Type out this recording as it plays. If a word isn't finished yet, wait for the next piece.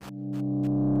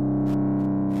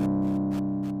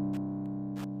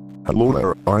Hello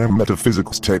there, I am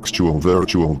Metaphysical's textual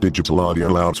virtual digital audio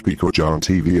loudspeaker John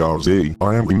TVRZ.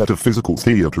 I am the Metaphysical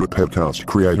Theatre podcast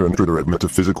creator and editor at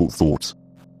Metaphysical Thoughts.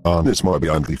 On this my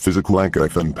beyond the physical Anchor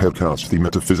FM podcast, the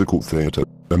Metaphysical Theatre,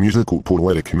 a musical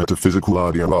poetic metaphysical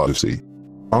audio odyssey.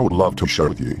 I would love to share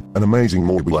with you an amazing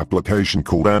mobile application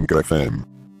called Anchor FM.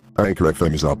 Anchor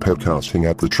FM is our podcasting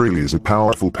app that truly is a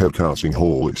powerful podcasting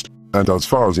host. And as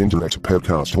far as internet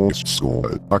podcast hosts go,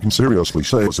 I can seriously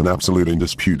say it's an absolute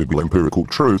indisputable empirical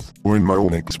truth, or in my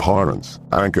own experience,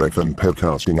 Anchor FM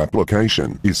podcasting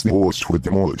application is the host with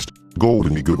the most. Go to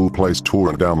the Google Play Store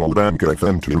and download Anchor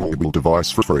FM to your mobile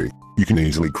device for free. You can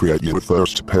easily create your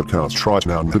first podcast right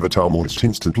now and have it almost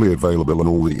instantly available on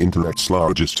all the internet's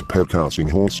largest podcasting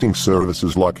hosting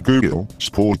services like Google,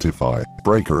 Spotify,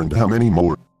 Breaker and how many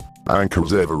more.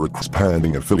 Anchor's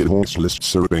ever-expanding affiliate host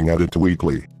lists are being added to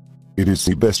weekly. It is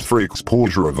the best free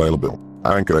exposure available.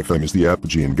 Anchor FM is the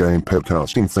apogee in game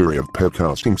podcasting theory of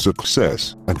podcasting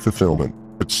success and fulfillment.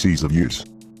 Its ease of use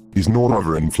is not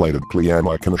overinflated claim,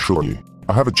 I can assure you.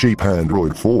 I have a cheap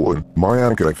Android phone. My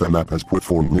Anchor FM app has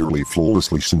performed nearly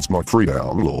flawlessly since my free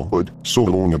download so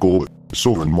long ago.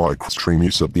 So in my extreme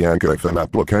use of the Anchor FM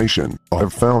application, I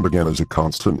have found again as a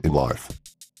constant in life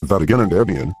that again and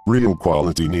again, real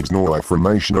quality needs no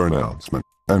affirmation or announcement.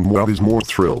 And what is more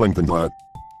thrilling than that?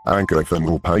 Anchor FM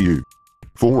will pay you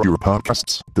for your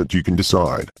podcasts that you can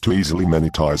decide to easily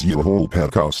monetize your whole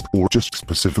podcast or just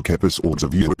specific episodes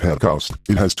of your podcast.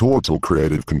 It has total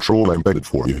creative control embedded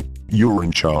for you. You're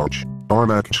in charge.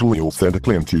 I'm actually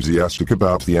authentically enthusiastic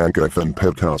about the Anchor FM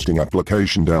podcasting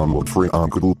application. Download free on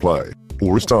Google Play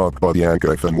or start by the Anchor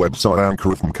FM website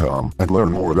anchor.fm and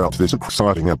learn more about this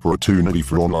exciting opportunity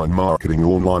for online marketing,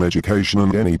 online education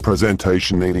and any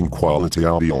presentation needing quality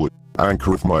audio.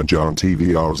 Anchor with my John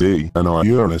TVRZ, and I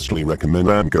earnestly recommend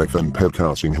Anchor FM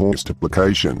podcasting host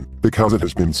application because it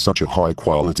has been such a high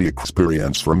quality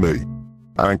experience for me.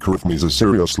 Anchor with me is a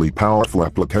seriously powerful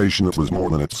application that was more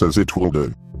than it says it will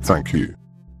do. Thank you.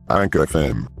 Anchor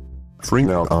FM. Free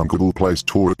now on Google Play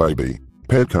Store, baby.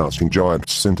 Podcasting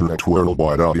giants, internet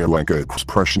worldwide audio anchor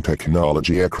expression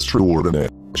technology extraordinaire.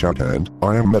 Chat and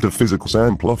I am Metaphysical's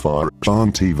amplifier,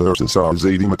 John T versus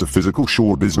RZ, the metaphysical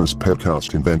short business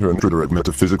podcast inventor and editor at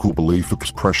Metaphysical Belief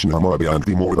Expression. I'm beyond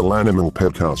the mortal animal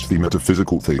podcast, the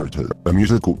Metaphysical Theatre, a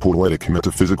musical poetic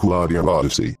metaphysical audio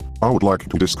odyssey. I would like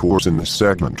to discourse in this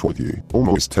segment with you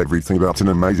almost everything about an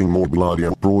amazing mobile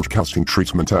audio broadcasting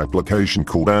treatment application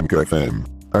called Anchor FM.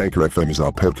 Anchor FM is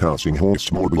our podcasting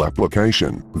host mobile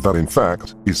application that in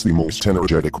fact is the most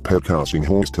energetic podcasting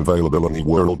host available on the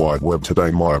World Wide Web today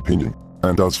in my opinion.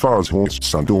 And as far as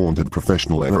hosts undaunted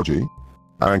professional energy,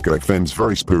 Anchor FM's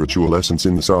very spiritual essence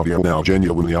in this audio now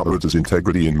genuinely utters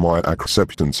integrity in my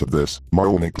acceptance of this, my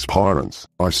own experience.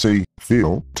 I see,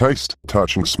 feel, taste,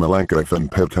 touch and smell Anchor FM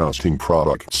podcasting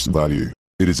products value.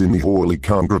 It is in the holy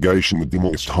congregation with the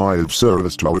most high of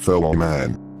service to our fellow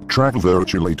man. Travel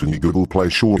virtually to the Google Play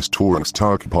Store and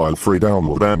stockpile free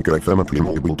download Anchor FM to your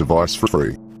mobile device for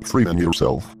free. Free than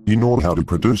yourself. You know how to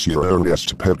produce your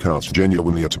earliest podcast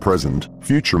genuinely at present,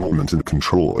 future moment and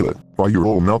control it by your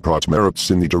own upright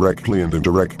merits in the directly and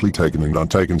indirectly taken and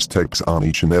untaken steps on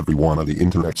each and every one of the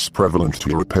internet's prevalent to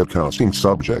your podcasting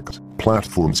subject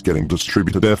platforms getting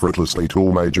distributed effortlessly to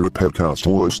all major podcast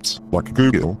hosts like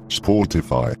Google,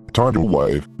 Spotify, Tidal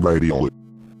Wave, Radio.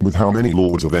 With how many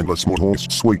loads of endless more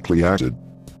hosts weekly added,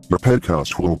 your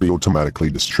podcast will be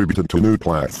automatically distributed to new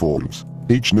platforms.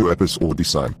 Each new episode the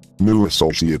same. New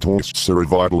associate hosts are a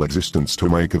vital existence to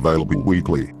make available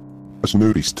weekly. As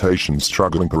newbie stations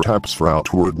struggling perhaps for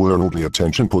outward worldly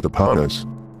attention put upon us.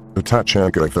 Attach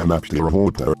Anchor FM app to your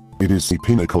hardware. It is the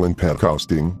pinnacle in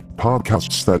podcasting.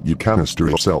 Podcasts that you can master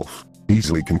yourself.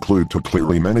 Easily conclude to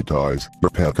clearly monetize your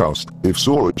podcast. If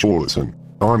so, listen.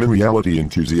 I'm in reality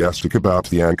enthusiastic about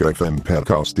the Anchor FM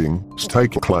podcasting,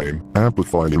 stake a claim,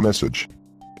 amplify your message.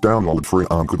 Download free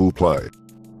on Google Play.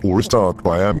 Or start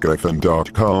by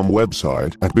anchorfm.com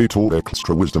website and be told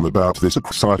extra wisdom about this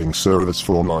exciting service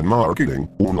for online marketing,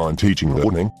 online teaching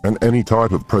learning, and any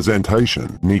type of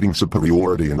presentation needing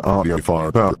superiority in audio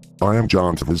firepower. I am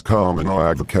John Tavizcom and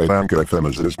I advocate Anchor FM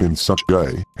as it has been such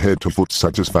a head-to-foot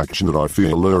satisfaction that I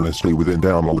feel earnestly within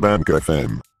download Anchor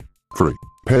FM. Free.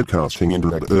 Podcasting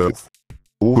Internet Earth.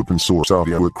 Open source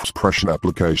audio expression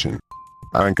application.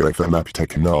 Anchor FM app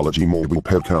technology mobile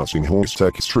podcasting host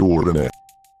extraordinaire.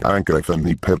 Anchor FM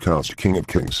the podcast king of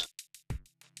kings.